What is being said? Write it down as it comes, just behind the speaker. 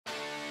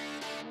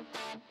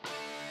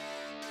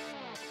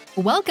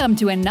Welcome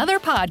to another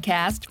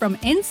podcast from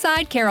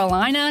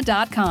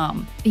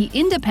InsideCarolina.com, the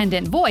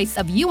independent voice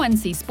of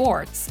UNC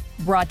Sports.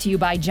 Brought to you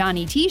by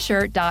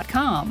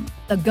JohnnyT-shirt.com,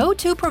 the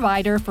go-to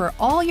provider for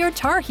all your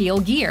Tar Heel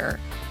gear.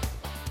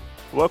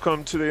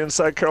 Welcome to the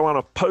Inside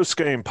Carolina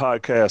postgame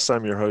podcast.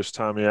 I'm your host,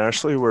 Tommy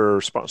Ashley.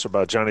 We're sponsored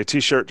by Johnny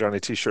T-shirt,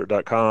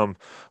 JohnnyT-shirt.com.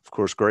 Of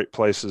course, great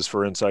places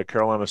for Inside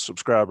Carolina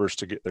subscribers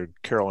to get their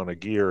Carolina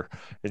gear.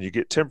 And you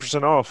get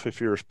 10% off if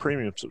you're a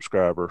premium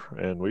subscriber.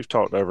 And we've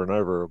talked over and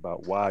over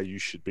about why you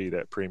should be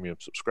that premium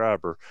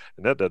subscriber.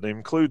 And that doesn't even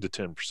include the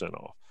 10%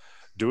 off.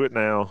 Do it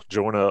now.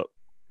 Join up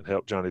and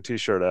help Johnny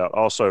T-shirt out.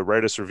 Also,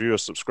 rate us, review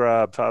us,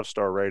 subscribe,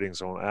 5-star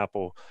ratings on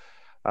Apple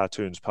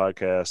iTunes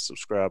podcast,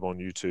 subscribe on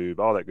YouTube,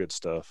 all that good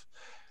stuff.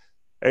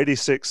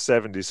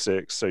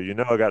 8676. So, you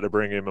know, I got to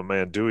bring in my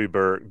man, Dewey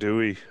Burke.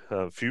 Dewey,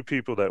 a few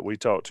people that we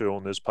talked to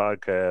on this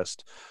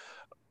podcast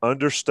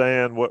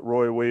understand what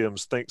Roy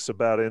Williams thinks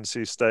about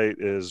NC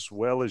State as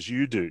well as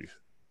you do.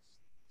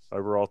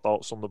 Overall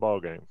thoughts on the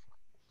ball game?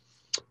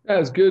 That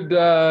was good.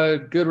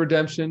 Good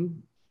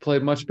redemption.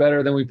 Played much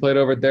better than we played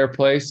over at their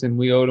place, and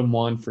we owed them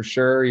one for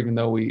sure, even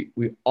though we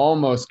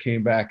almost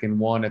came back and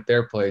won at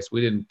their place.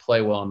 We didn't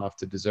play well enough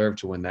to deserve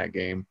to win that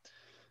game.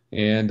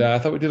 And I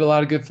thought we did a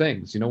lot of good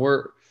things. You know,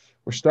 we're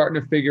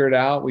starting to figure it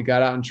out. We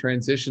got out in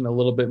transition a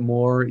little bit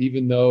more,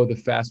 even though the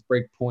fast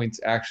break points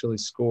actually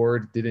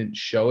scored didn't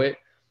show it.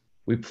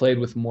 We played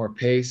with more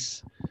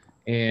pace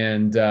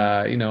and,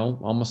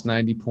 almost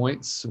 90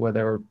 points, where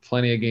there were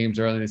plenty of games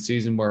early in the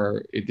season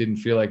where it didn't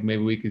feel like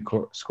maybe we could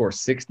score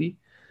 60.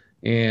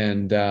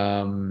 And,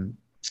 and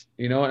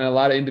a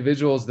lot of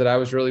individuals that I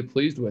was really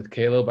pleased with.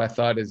 Caleb, I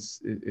thought,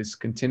 is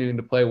continuing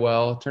to play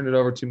well. Turned it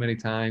over too many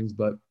times,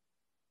 but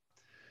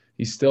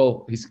he's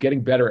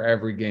getting better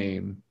every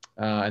game.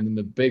 And then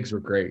the bigs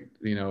were great.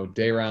 You know,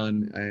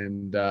 Dayron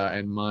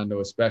and Mondo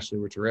especially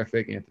were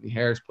terrific. Anthony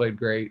Harris played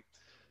great.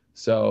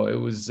 So it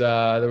was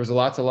there was a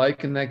lot to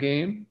like in that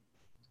game.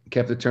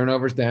 Kept the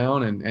turnovers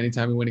down, and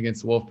anytime you win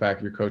against the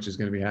Wolfpack, your coach is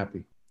going to be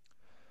happy.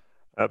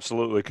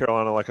 Absolutely.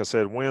 Carolina, like I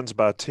said, wins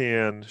by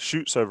 10,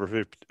 shoots over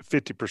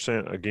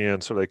 50% again,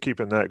 so they're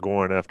keeping that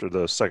going after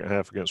the second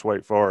half against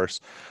Wake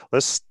Forest.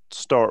 Let's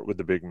start with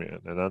the big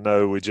men. And I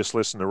know we just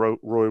listened to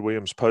Roy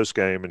Williams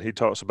postgame, and he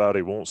talks about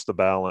he wants the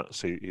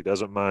balance. He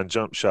doesn't mind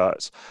jump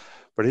shots,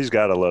 but he's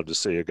got to love to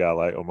see a guy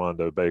like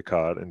Armando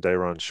Bacot and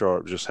Dayron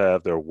Sharp just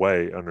have their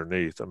way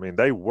underneath. I mean,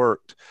 they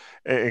worked.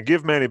 And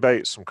give Manny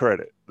Bates some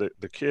credit.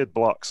 The kid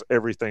blocks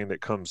everything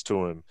that comes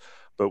to him.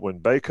 But when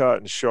Bacot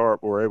and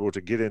Sharp were able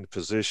to get into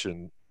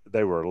position,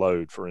 they were a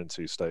load for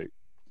NC State.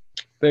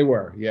 They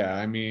were, yeah.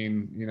 I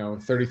mean,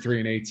 33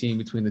 and 18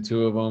 between the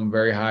two of them,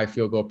 very high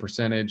field goal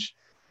percentage.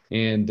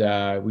 And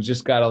we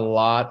just got a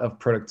lot of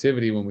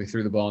productivity when we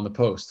threw the ball in the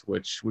post,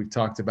 which we've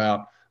talked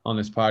about on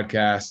this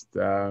podcast.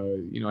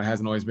 It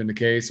hasn't always been the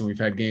case, and we've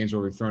had games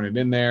where we've thrown it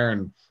in there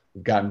and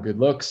we've gotten good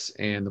looks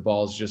and the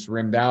ball's just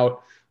rimmed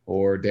out.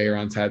 Or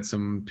Dayron's had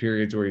some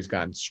periods where he's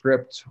gotten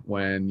stripped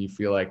when you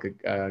feel like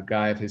a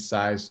guy of his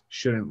size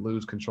shouldn't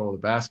lose control of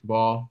the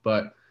basketball.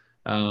 But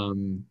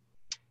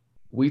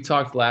we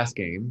talked last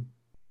game,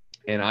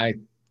 and I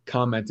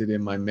commented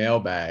in my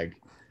mailbag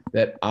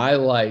that I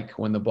like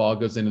when the ball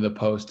goes into the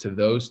post to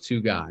those two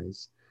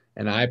guys,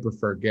 and I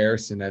prefer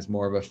Garrison as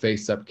more of a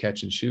face-up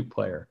catch-and-shoot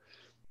player.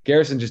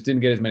 Garrison just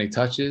didn't get as many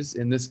touches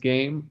in this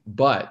game,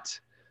 but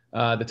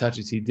the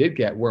touches he did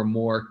get were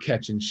more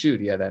catch and shoot.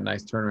 He had that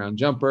nice turnaround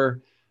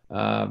jumper.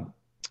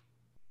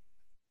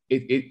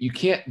 You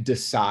can't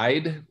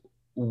decide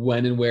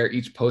when and where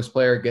each post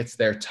player gets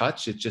their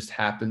touch. It just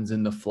happens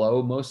in the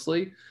flow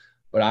mostly.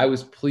 But I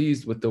was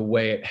pleased with the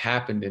way it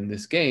happened in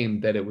this game,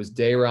 that it was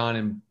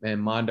Dayron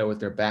and Mondo with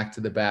their back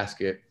to the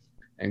basket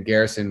and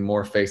Garrison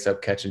more face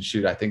up catch and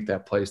shoot. I think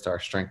that plays to our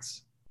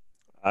strengths.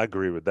 I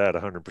agree with that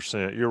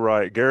 100%. You're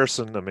right.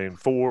 Garrison, I mean,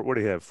 what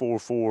do you have?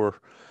 4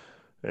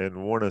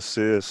 and 1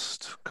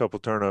 assist, a couple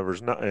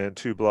turnovers, and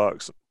 2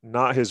 blocks.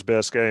 Not his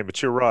best game,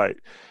 but you're right.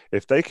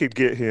 If they could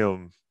get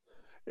him,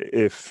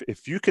 if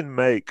you can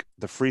make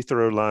the free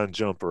throw line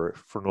jumper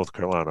for North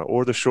Carolina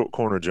or the short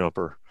corner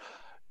jumper,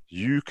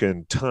 you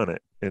can ton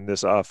it in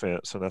this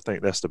offense, and I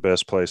think that's the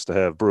best place to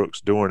have Brooks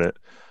doing it.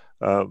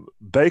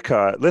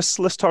 Bacot,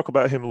 let's talk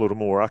about him a little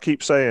more. I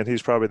keep saying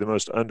he's probably the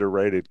most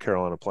underrated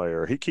Carolina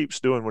player. He keeps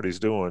doing what he's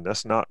doing.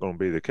 That's not going to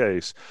be the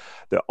case.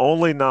 The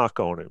only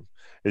knock on him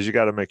is you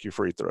got to make your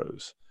free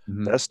throws.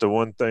 Mm-hmm. That's the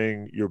one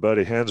thing your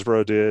buddy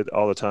Hansbrough did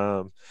all the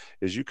time,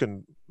 is you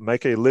can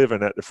make a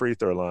living at the free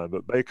throw line.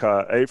 But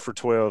Bacot, 8 for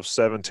 12,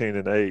 17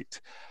 and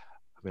 8.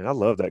 I mean, I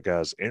love that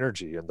guy's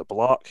energy and the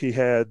block he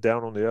had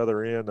down on the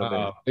other end.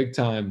 Big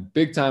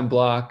time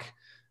block.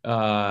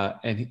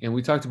 And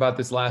we talked about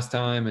this last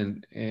time,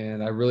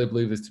 and I really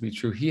believe this to be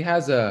true. He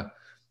has a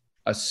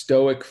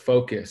stoic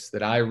focus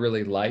that I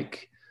really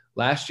like.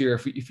 Last year,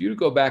 if you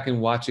go back and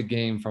watch a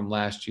game from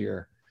last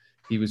year,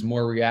 he was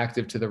more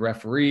reactive to the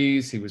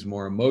referees. He was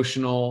more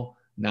emotional,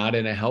 not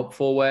in a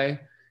helpful way.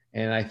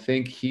 And I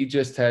think he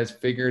just has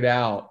figured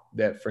out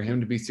that for him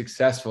to be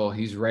successful,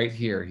 he's right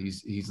here.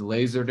 He's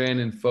lasered in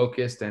and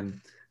focused,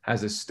 and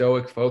has a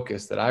stoic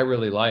focus that I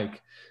really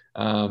like.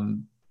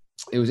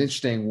 It was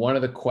interesting. One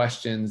of the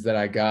questions that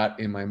I got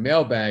in my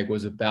mailbag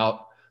was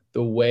about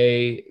the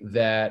way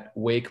that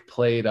Wake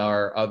played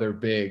our other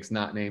bigs,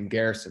 not named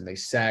Garrison. They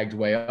sagged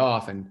way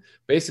off and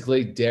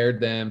basically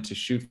dared them to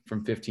shoot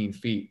from 15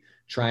 feet,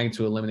 trying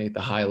to eliminate the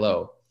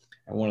high-low.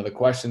 And one of the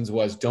questions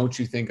was, don't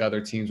you think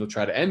other teams will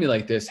try to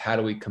emulate this? How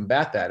do we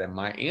combat that? And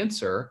my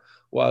answer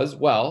was,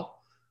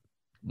 well,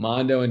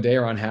 Mondo and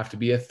Day'Ron have to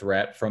be a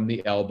threat from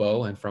the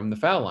elbow and from the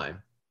foul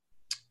line.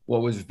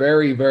 What was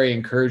very, very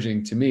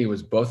encouraging to me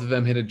was both of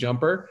them hit a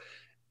jumper.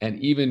 And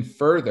even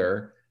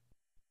further,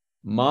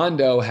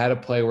 Mondo had a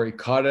play where he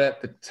caught it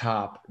at the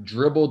top,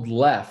 dribbled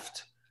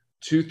left,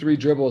 2-3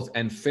 dribbles,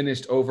 and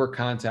finished over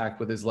contact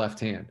with his left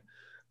hand.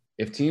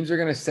 If teams are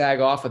going to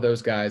sag off of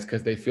those guys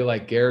because they feel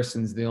like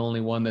Garrison's the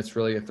only one that's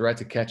really a threat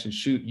to catch and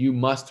shoot, you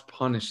must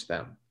punish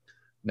them.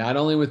 Not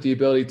only with the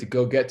ability to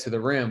go get to the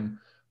rim,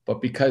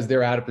 but because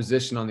they're out of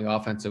position on the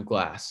offensive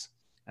glass.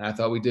 And I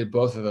thought we did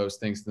both of those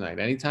things tonight.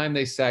 Anytime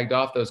they sagged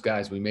off those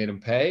guys, we made them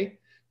pay,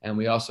 and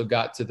we also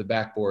got to the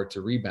backboard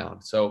to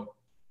rebound. So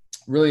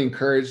really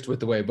encouraged with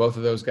the way both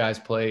of those guys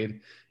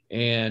played.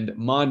 And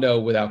Mondo,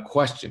 without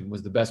question,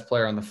 was the best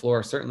player on the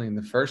floor, certainly in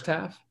the first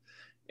half.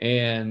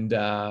 And,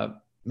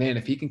 man,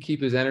 if he can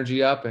keep his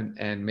energy up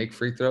and make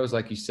free throws,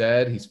 like you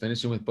said, he's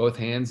finishing with both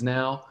hands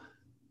now.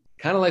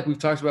 Kind of like we've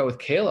talked about with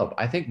Caleb,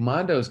 I think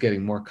Mondo's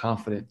getting more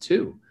confident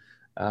too.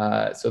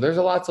 So there's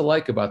a lot to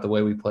like about the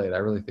way we played. I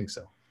really think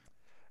so.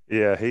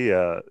 Yeah,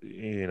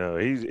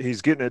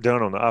 he's getting it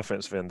done on the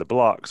offensive end. The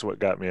block's what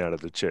got me out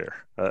of the chair.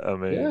 I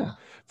mean,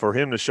 for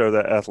him to show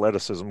that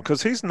athleticism,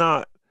 because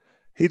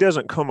he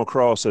doesn't come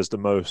across as the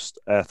most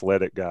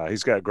athletic guy.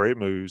 He's got great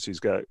moves.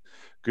 He's got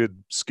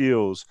good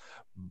skills,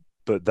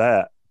 but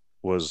that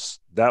was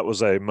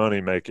a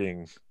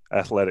money-making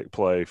athletic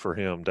play for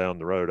him down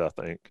the road, I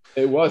think.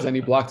 It was, and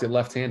he blocked it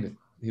left-handed.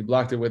 He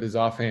blocked it with his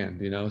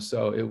offhand,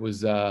 so it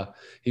was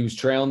he was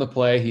trailing the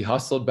play. He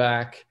hustled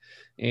back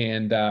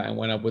and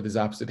went up with his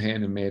opposite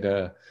hand and made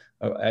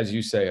as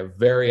you say, a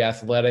very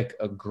athletic,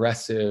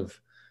 aggressive,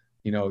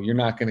 you're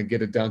not going to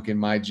get a dunk in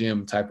my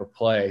gym type of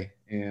play.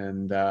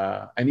 And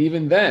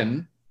even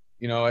then,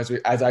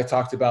 as I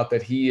talked about,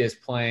 that he is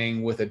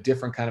playing with a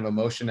different kind of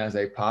emotion as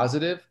a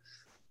positive.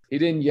 He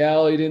didn't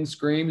yell, he didn't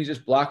scream, he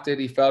just blocked it.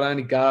 He fell down,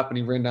 he got up, and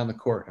he ran down the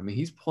court. I mean,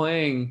 he's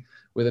playing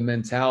with a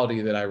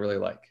mentality that I really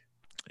like.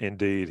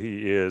 Indeed,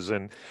 he is.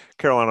 And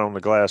Carolina on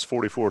the glass,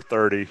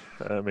 44-30.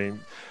 I mean,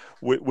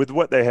 with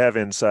what they have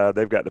inside,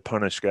 they've got to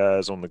punish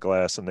guys on the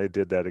glass, and they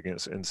did that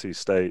against NC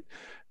State.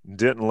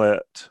 Didn't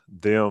let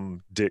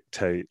them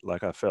dictate,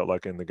 like I felt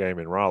like in the game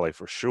in Raleigh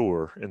for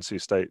sure. NC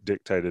State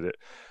dictated it.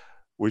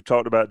 We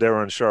talked about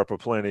Day'Ron Sharpe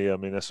plenty. I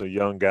mean, that's a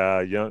young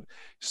guy,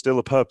 still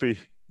a puppy,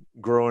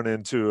 growing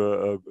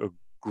into a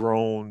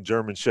grown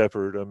German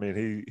Shepherd. I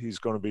mean, he's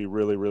going to be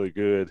really, really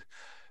good.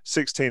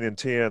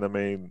 16-10. I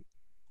mean,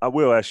 I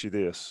will ask you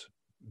this.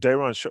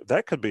 Day'Ron Sharpe,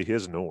 that could be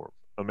his norm.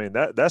 I mean,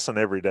 that's an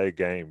everyday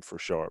game for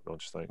Sharpe,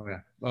 don't you think? Oh, yeah.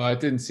 Well, it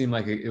didn't seem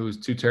like it was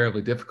too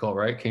terribly difficult,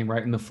 right? Came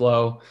right in the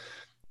flow.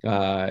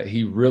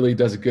 He really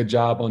does a good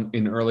job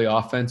in early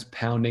offense,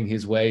 pounding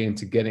his way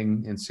into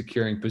getting and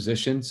securing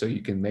position so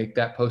you can make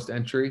that post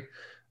entry.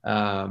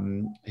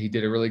 He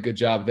did a really good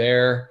job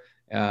there.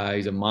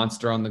 He's a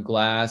monster on the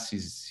glass.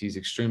 He's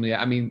extremely,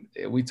 I mean,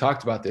 we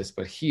talked about this,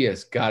 but he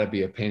has got to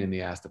be a pain in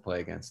the ass to play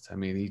against. I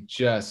mean, he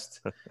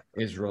just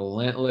is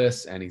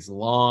relentless, and he's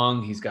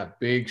long. He's got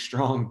big,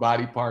 strong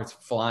body parts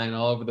flying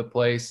all over the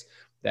place.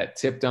 That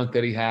tip dunk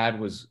that he had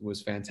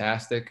was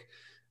fantastic.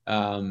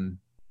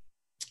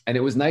 And it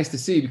was nice to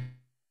see,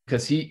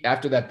 because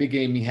after that big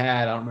game he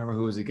had, I don't remember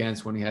who it was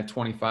against, when he had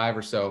 25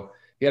 or so,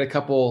 he had a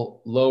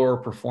couple lower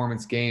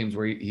performance games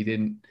where he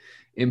didn't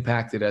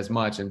impact it as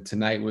much. And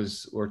today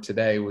was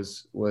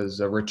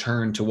a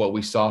return to what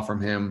we saw from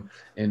him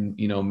in,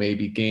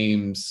 maybe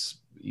games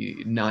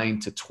 9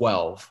 to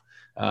 12.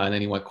 And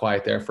then he went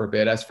quiet there for a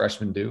bit, as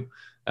freshmen do.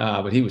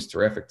 But he was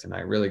terrific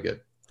tonight. Really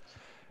good.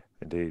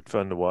 Indeed.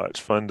 Fun to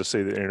watch. Fun to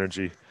see the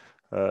energy.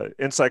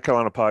 Inside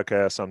Carolina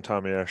podcast. I'm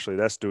Tommy Ashley.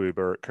 That's Dewey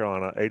Burke.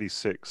 Carolina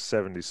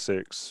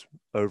 86-76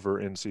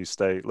 over NC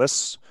State.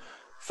 Let's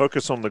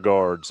focus on the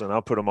guards, and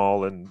I'll put them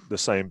all in the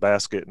same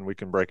basket, and we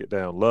can break it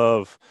down.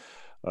 Love,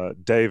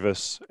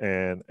 Davis,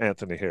 and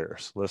Anthony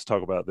Harris. Let's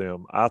talk about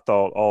them. I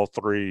thought all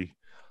three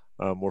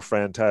were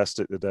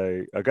fantastic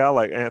today. A guy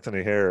like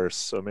Anthony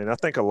Harris, I mean, I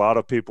think a lot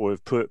of people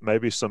have put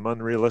maybe some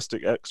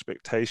unrealistic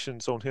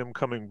expectations on him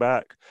coming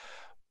back,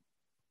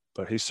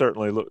 but he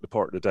certainly looked the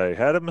part today.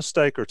 Had a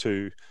mistake or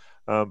two,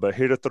 but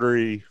hit a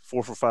three,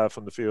 4 for 5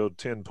 from the field,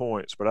 10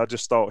 points. But I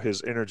just thought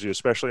his energy,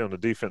 especially on the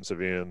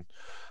defensive end,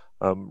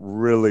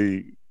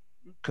 really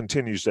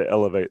continues to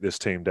elevate this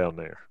team down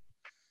there.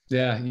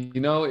 Yeah,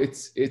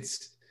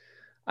 it's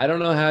I don't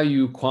know how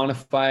you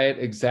quantify it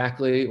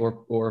exactly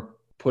or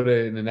put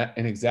an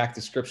exact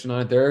description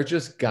on it. There are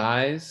just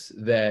guys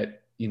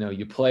that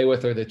you play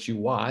with or that you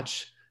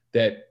watch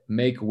that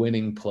make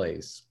winning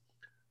plays.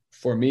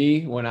 For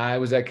me, when I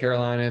was at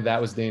Carolina,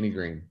 that was Danny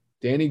Green.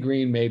 Danny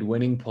Green made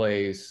winning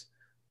plays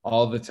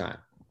all the time.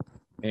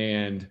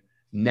 And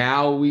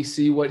now we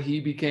see what he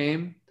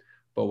became.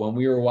 But when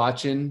we were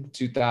watching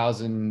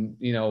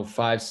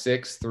 2005,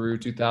 6 through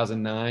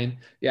 2009,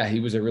 yeah, he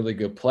was a really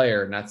good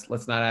player. And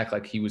let's not act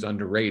like he was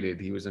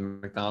underrated. He was a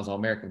McDonald's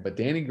All-American. But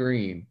Danny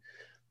Green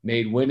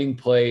made winning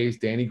plays.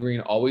 Danny Green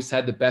always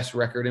had the best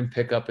record in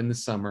pickup in the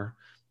summer,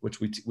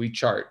 which we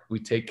chart. We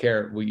take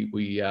care. We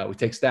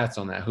take stats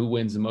on that. Who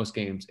wins the most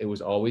games? It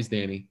was always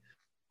Danny.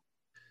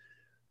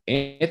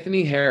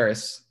 Anthony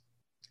Harris,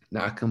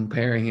 not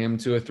comparing him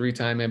to a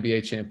 3-time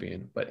NBA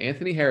champion, but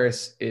Anthony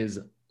Harris is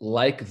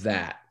like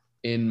that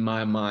in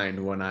my mind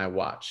when I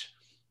watch.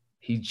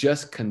 He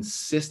just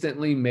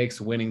consistently makes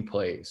winning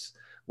plays,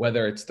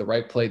 whether it's the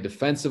right play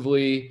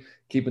defensively,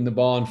 keeping the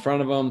ball in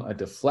front of him, a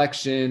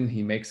deflection.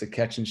 He makes a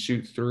catch and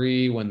shoot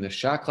 3 when the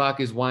shot clock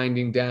is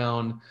winding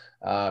down,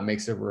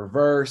 makes a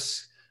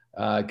reverse,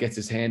 gets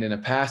his hand in a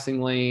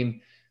passing lane.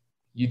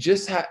 You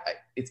just have,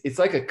 it's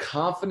like a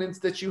confidence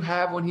that you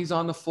have when he's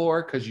on the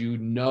floor because you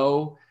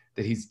know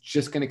that he's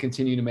just going to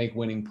continue to make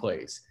winning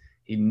plays.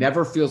 He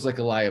never feels like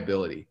a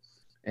liability.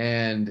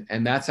 And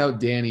that's how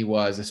Danny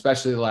was,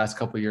 especially the last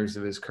couple of years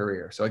of his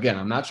career. So again,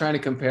 I'm not trying to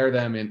compare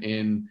them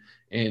in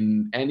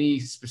any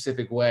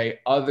specific way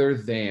other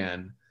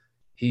than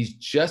he's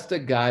just a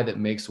guy that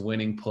makes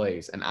winning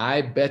plays. And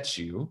I bet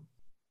you,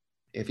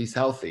 if he's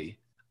healthy,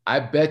 I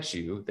bet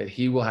you that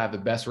he will have the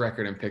best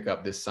record in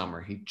pickup this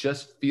summer. He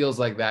just feels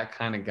like that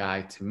kind of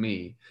guy to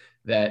me,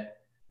 that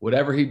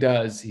whatever he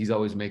does, he's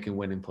always making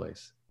winning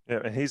plays. Yeah,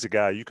 and he's a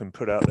guy you can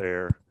put out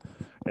there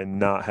and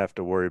not have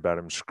to worry about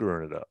him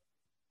screwing it up.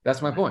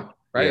 That's my point,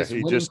 right? Yeah,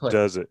 he just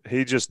does it.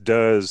 He just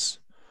does.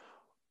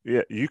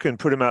 Yeah, you can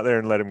put him out there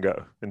and let him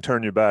go and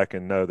turn your back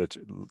and know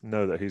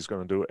that he's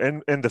going to do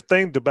it. And the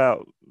thing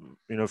about,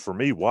 for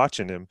me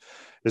watching him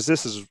is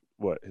this is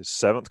what, his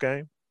 7th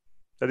game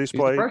that he's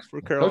played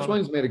for Carolina. Coach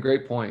Williams made a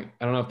great point.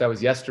 I don't know if that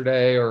was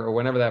yesterday or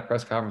whenever that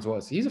press conference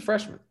was. He's a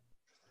freshman.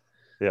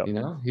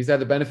 Yeah. He's had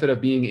the benefit of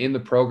being in the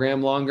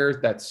program longer.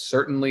 That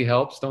certainly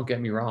helps. Don't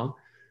get me wrong.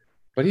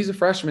 But he's a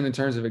freshman in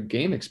terms of a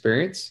game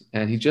experience.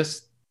 And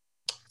it's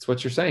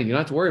what you're saying. You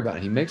don't have to worry about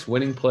it. He makes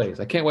winning plays.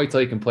 I can't wait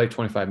till he can play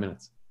 25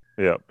 minutes.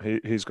 Yeah,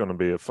 he's going to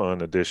be a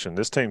fun addition.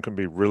 This team can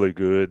be really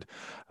good.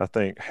 I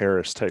think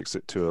Harris takes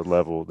it to a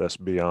level that's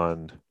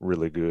beyond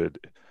really good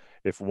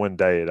if one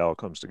day it all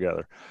comes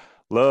together.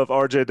 Love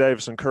RJ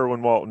Davis,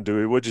 Kerwin Walton.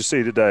 Dewey, what'd you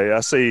see today?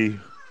 I see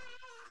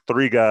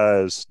 3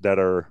 guys that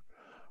are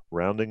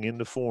rounding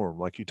into form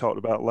like you talked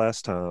about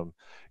last time.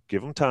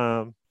 Give them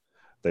time.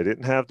 They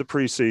didn't have the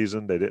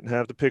preseason. They didn't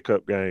have the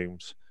pickup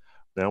games.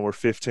 Now we're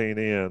 15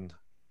 in.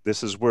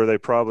 This is where they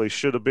probably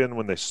should have been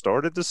when they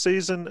started the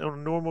season on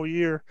a normal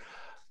year.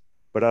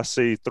 But I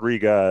see 3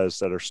 guys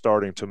that are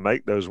starting to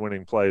make those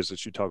winning plays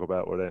that you talk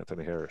about with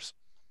Anthony Harris.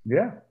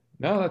 Yeah,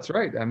 no, that's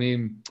right. I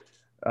mean,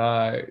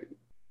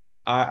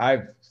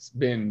 I've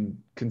been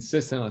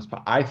consistent on this.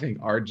 I think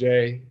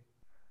RJ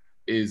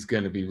is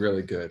going to be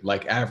really good,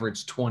 like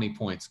average 20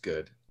 points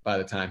good by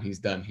the time he's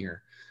done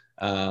here.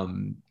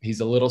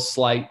 He's a little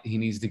slight. He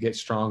needs to get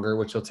stronger,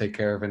 which he'll take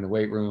care of in the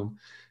weight room.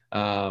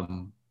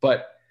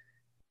 But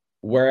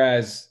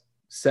whereas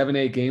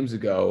 7-8 games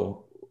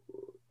ago,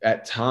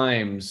 at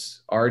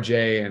times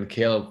RJ and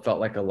Caleb felt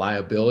like a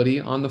liability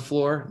on the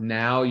floor.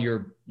 Now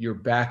you're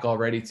back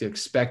already to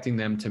expecting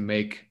them to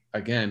make,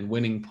 again,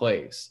 winning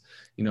plays.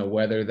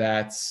 Whether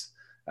that's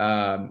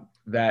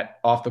that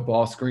off the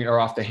ball screen or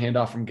off the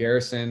handoff from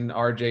Garrison,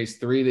 RJ's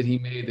 3 that he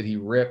made that he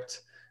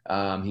ripped.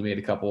 He made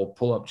a couple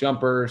pull-up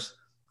jumpers.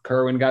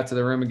 Kerwin got to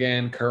the rim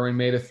again. Kerwin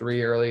made a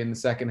 3 early in the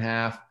second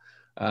half.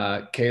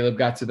 Caleb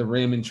got to the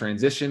rim in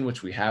transition,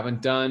 which we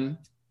haven't done.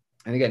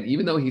 And again,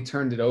 even though he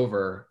turned it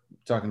over,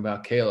 talking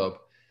about Caleb,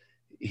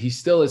 he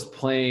still is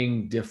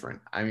playing different.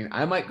 I mean,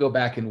 I might go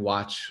back and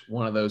watch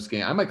one of those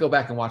games. I might go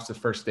back and watch the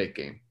First State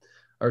game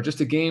or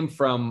just a game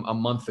from a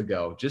month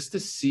ago, just to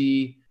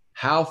see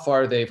how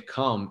far they've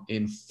come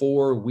in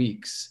 4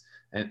 weeks.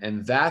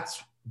 And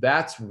that's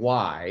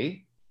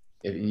why,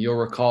 if you'll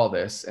recall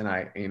this, and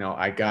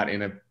I got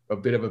in a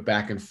bit of a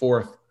back and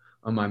forth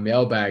on my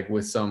mailbag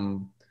with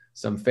some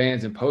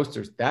fans and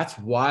posters. That's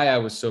why I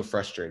was so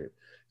frustrated.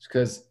 It's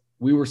because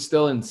we were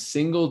still in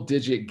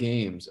single-digit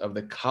games of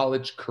the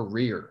college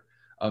career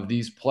of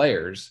these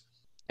players,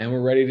 and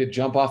we're ready to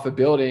jump off a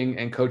building,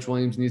 and Coach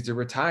Williams needs to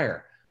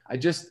retire.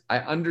 I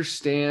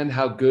understand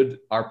how good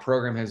our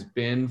program has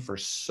been for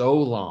so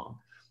long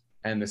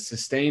and the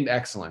sustained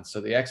excellence. So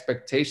the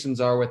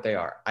expectations are what they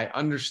are. I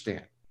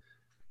understand.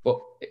 But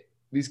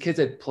these kids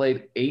had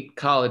played 8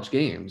 college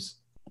games,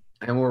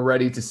 and we're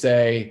ready to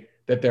say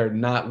that they're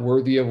not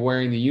worthy of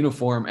wearing the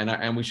uniform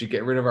and we should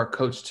get rid of our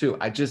coach too.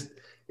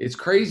 It's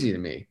crazy to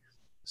me.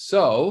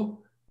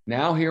 So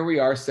now here we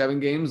are 7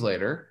 games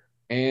later,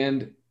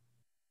 and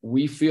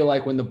we feel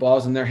like when the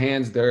ball's in their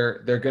hands,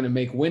 they're going to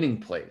make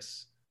winning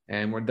plays,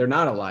 and they're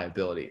not a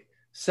liability.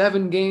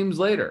 7 games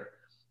later,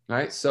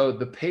 right? So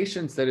the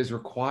patience that is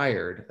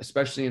required,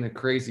 especially in a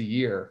crazy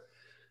year,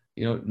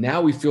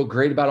 now we feel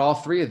great about all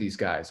 3 of these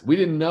guys. We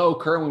didn't know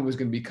Kerwin was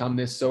going to become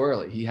this so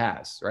early. He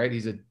has, right?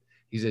 He's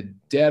He's a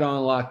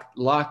dead-on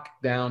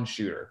lockdown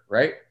shooter,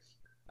 right?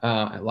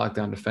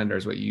 Lockdown defender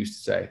is what you used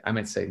to say. I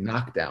meant to say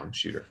knockdown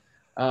shooter.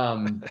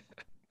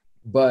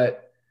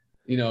 But,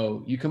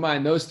 you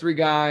combine those three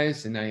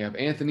guys, and now you have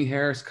Anthony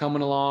Harris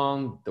coming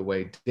along, the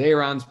way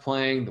Day'Ron's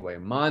playing, the way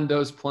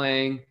Mondo's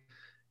playing.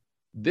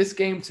 This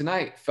game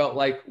tonight felt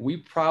like we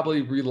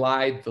probably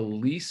relied the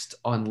least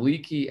on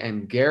Leaky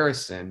and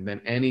Garrison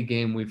than any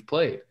game we've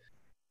played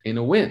in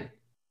a win.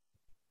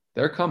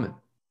 They're coming.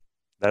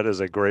 That is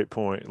a great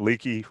point.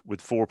 Leaky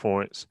with 4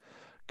 points,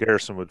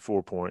 Garrison with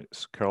 4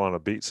 points. Carolina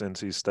beats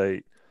NC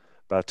State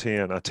by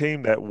 10, a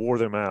team that wore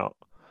them out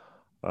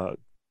a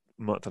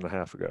month and a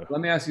half ago.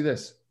 Let me ask you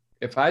this.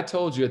 If I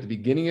told you at the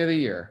beginning of the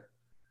year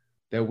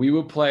that we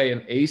would play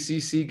an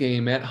ACC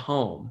game at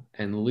home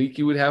and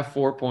Leaky would have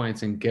 4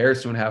 points and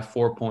Garrison would have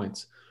 4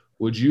 points,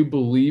 would you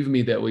believe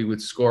me that we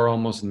would score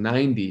almost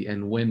 90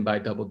 and win by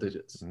double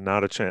digits?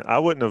 Not a chance. I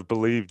wouldn't have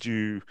believed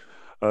you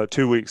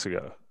 2 weeks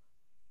ago,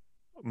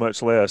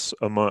 much less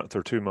a month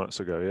or 2 months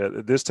ago.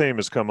 Yeah, this team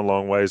has come a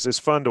long ways. It's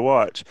fun to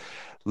watch.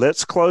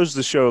 Let's close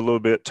the show a little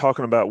bit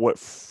talking about what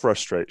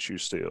frustrates you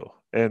still.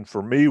 And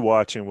for me,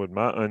 watching with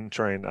my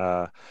untrained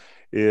eye,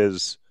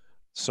 is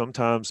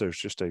sometimes there's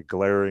just a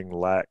glaring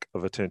lack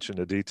of attention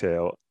to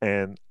detail.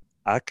 And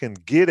I can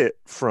get it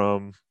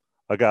from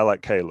a guy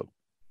like Caleb.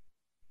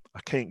 I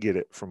can't get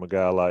it from a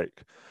guy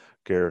like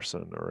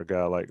Garrison or a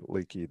guy like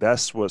Leaky.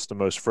 That's what's the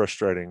most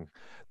frustrating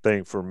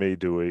thing for me,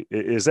 Dewey.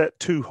 Is that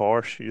too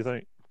harsh, you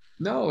think?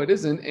 No, it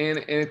isn't.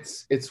 And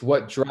it's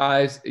what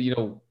drives,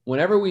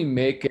 whenever we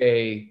make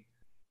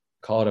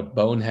call it a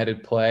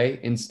boneheaded play,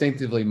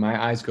 instinctively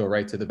my eyes go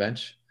right to the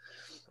bench.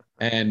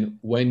 And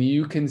when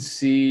you can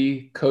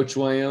see Coach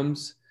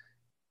Williams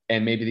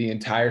and maybe the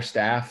entire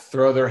staff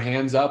throw their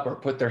hands up or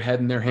put their head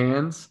in their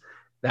hands,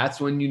 that's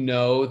when you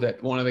know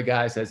that one of the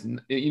guys has,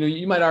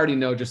 you might already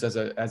know just as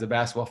a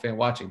basketball fan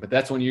watching, but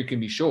that's when you can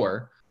be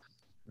sure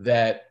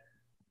that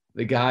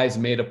the guys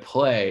made a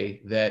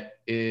play that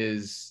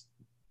is,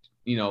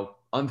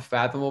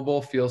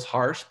 unfathomable, feels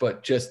harsh,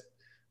 but just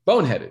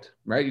boneheaded,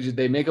 right?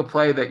 They make a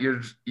play that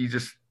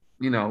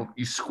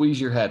you squeeze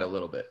your head a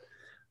little bit.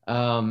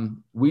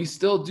 We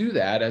still do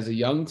that as a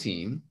young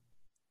team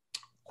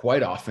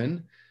quite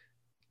often.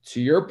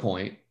 To your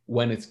point,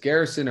 when it's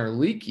Garrison or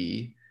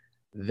Leaky,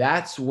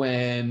 that's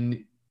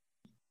when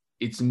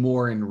it's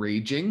more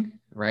enraging,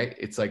 right?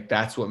 It's like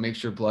that's what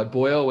makes your blood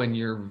boil when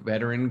your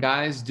veteran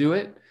guys do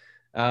it.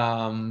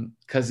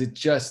 Because it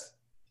just,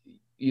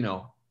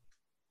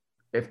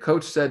 if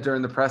Coach said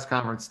during the press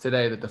conference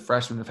today that the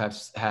freshmen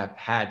have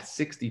had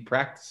 60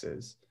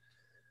 practices,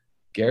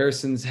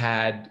 Garrison's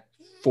had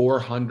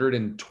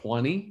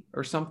 420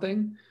 or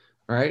something,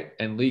 right?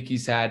 And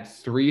Leaky's had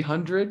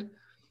 300.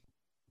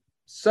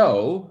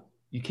 So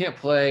you can't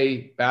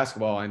play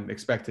basketball and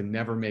expect to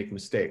never make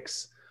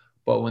mistakes.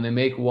 But when they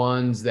make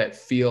ones that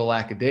feel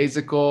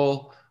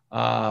lackadaisical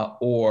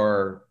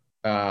or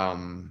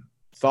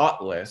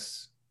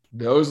thoughtless,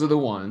 those are the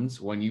ones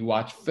when you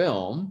watch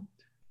film,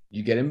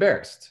 you get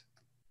embarrassed.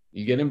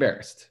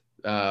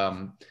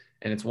 And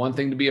it's one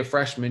thing to be a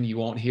freshman. You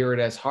won't hear it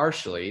as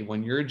harshly.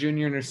 When you're a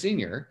junior and a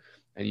senior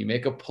and you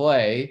make a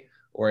play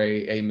or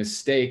a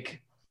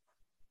mistake,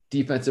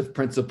 defensive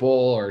principle,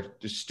 or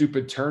just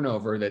stupid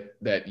turnover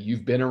that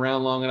you've been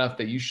around long enough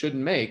that you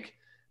shouldn't make,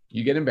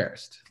 you get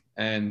embarrassed.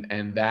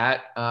 And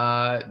that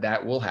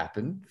will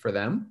happen for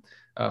them,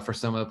 for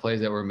some of the plays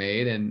that were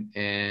made.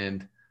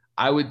 And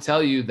I would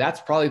tell you that's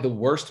probably the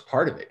worst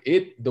part of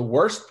it. The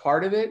worst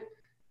part of it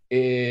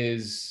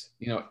is,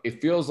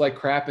 it feels like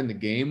crap in the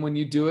game when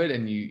you do it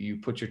and you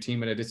put your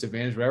team at a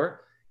disadvantage,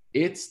 whatever.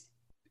 It's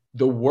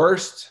the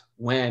worst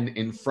when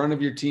in front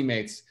of your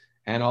teammates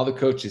and all the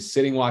coaches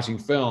sitting watching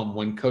film,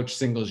 when coach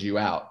singles you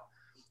out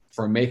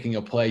for making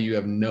a play you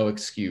have no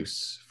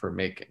excuse for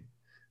making.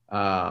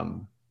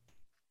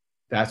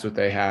 That's what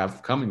they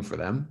have coming for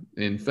them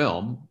in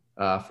film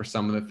for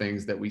some of the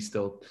things that we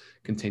still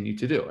continue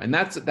to do. And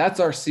that's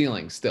our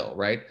ceiling still,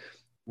 right?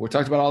 We're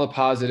talking about all the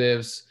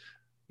positives.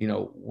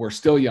 We're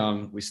still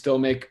young. We still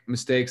make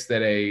mistakes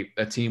that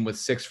a team with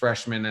 6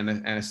 freshmen and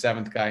a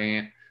 7th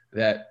guy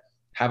that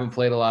haven't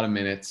played a lot of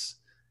minutes,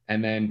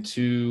 and then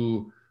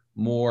 2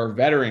 more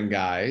veteran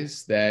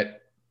guys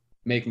that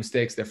make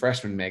mistakes that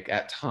freshmen make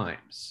at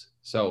times.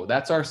 So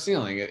that's our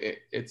ceiling.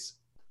 It's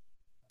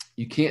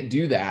you can't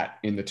do that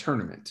in the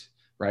tournament,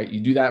 right? You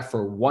do that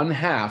for one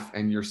half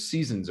and your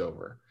season's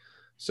over.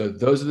 So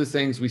those are the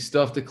things we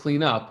still have to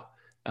clean up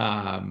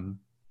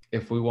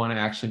if we want to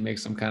actually make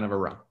some kind of a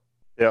run.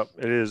 Yep,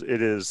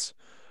 it is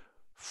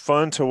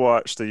fun to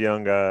watch the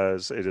young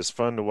guys. It is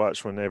fun to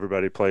watch when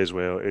everybody plays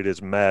well. It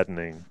is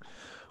maddening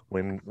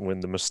when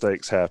the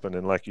mistakes happen.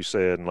 And like you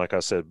said, and like I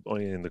said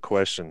in the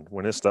question,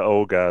 when it's the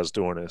old guys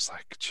doing it, it's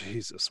like,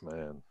 Jesus,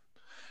 man.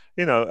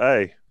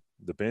 Hey,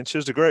 the bench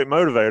is a great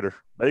motivator.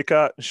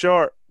 Baycott and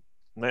Sharp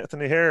and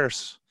Anthony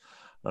Harris,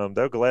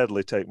 they'll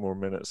gladly take more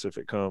minutes if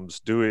it comes.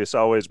 Dewey, it's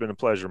always been a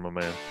pleasure, my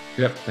man.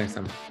 Yep, thanks,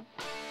 Tom.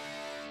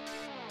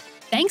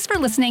 Thanks for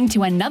listening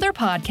to another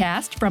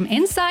podcast from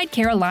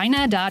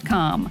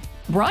InsideCarolina.com.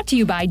 Brought to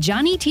you by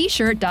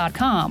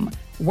JohnnyT-shirt.com.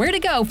 Where to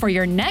go for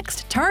your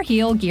next Tar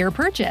Heel gear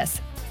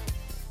purchase.